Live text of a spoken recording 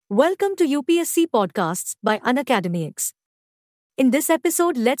Welcome to UPSC Podcasts by Unacademics. In this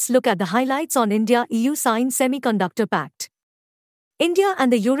episode, let's look at the highlights on India-EU signed Semiconductor Pact. India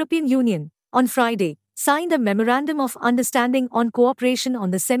and the European Union, on Friday, signed a Memorandum of Understanding on cooperation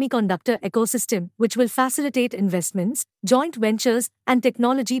on the semiconductor ecosystem, which will facilitate investments, joint ventures, and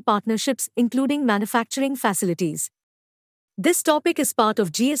technology partnerships, including manufacturing facilities. This topic is part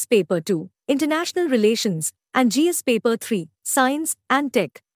of GS Paper 2, International Relations, and GS Paper 3, Science and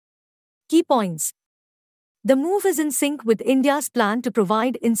Tech. Key points. The move is in sync with India's plan to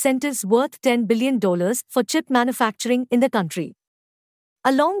provide incentives worth $10 billion for chip manufacturing in the country.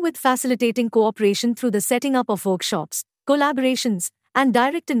 Along with facilitating cooperation through the setting up of workshops, collaborations, and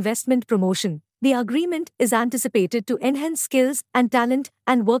direct investment promotion, the agreement is anticipated to enhance skills and talent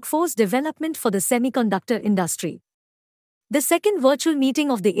and workforce development for the semiconductor industry. The second virtual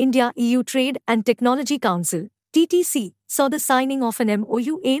meeting of the India-EU Trade and Technology Council, TTC, saw the signing of an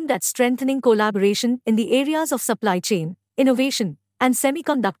MOU aimed at strengthening collaboration in the areas of supply chain, innovation, and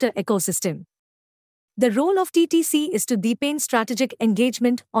semiconductor ecosystem. The role of TTC is to deepen strategic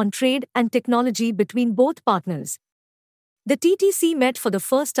engagement on trade and technology between both partners. The TTC met for the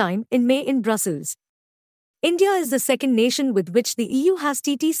first time in May in Brussels. India is the second nation with which the EU has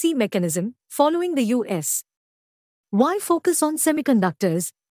TTC mechanism, following the US. Why focus on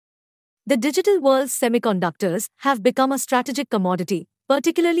semiconductors? The digital world's semiconductors have become a strategic commodity,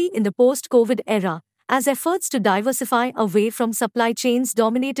 particularly in the post-COVID era, as efforts to diversify away from supply chains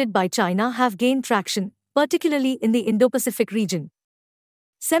dominated by China have gained traction, particularly in the Indo-Pacific region.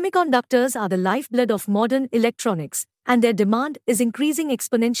 Semiconductors are the lifeblood of modern electronics, and their demand is increasing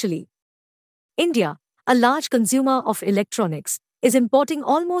exponentially. India, a large consumer of electronics, is importing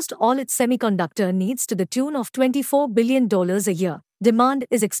almost all its semiconductor needs to the tune of $24 billion a year. Demand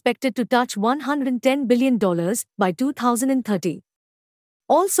is expected to touch $110 billion by 2030.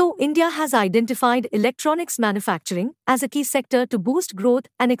 Also, India has identified electronics manufacturing as a key sector to boost growth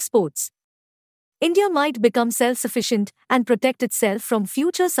and exports. India might become self-sufficient and protect itself from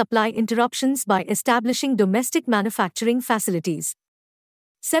future supply interruptions by establishing domestic manufacturing facilities.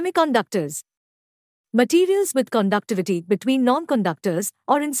 Semiconductors. Materials with conductivity between non-conductors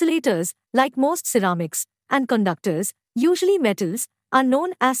or insulators, like most ceramics, and conductors, usually metals, are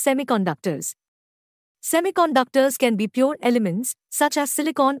known as semiconductors. Semiconductors can be pure elements, such as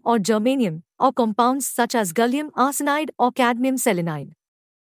silicon or germanium, or compounds such as gallium arsenide or cadmium selenide.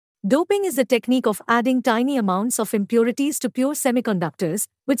 Doping is the technique of adding tiny amounts of impurities to pure semiconductors,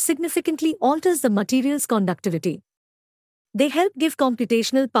 which significantly alters the material's conductivity. They help give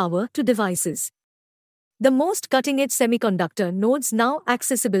computational power to devices. The most cutting-edge semiconductor nodes now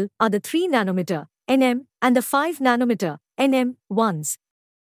accessible are the 3 nanometer (nm) and the 5 nanometer (nm) ones.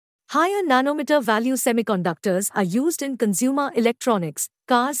 Higher nanometer value semiconductors are used in consumer electronics,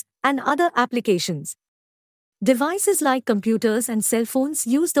 cars, and other applications. Devices like computers and cell phones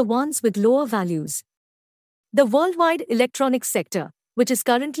use the ones with lower values. The worldwide electronics sector, which is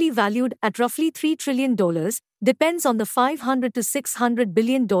currently valued at roughly $3 trillion, depends on the $500 to $600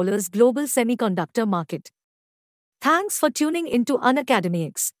 billion global semiconductor market. Thanks for tuning into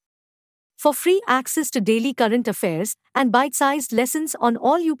Unacademics. For free access to daily current affairs and bite-sized lessons on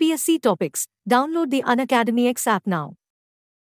all UPSC topics, download the Unacademics app now.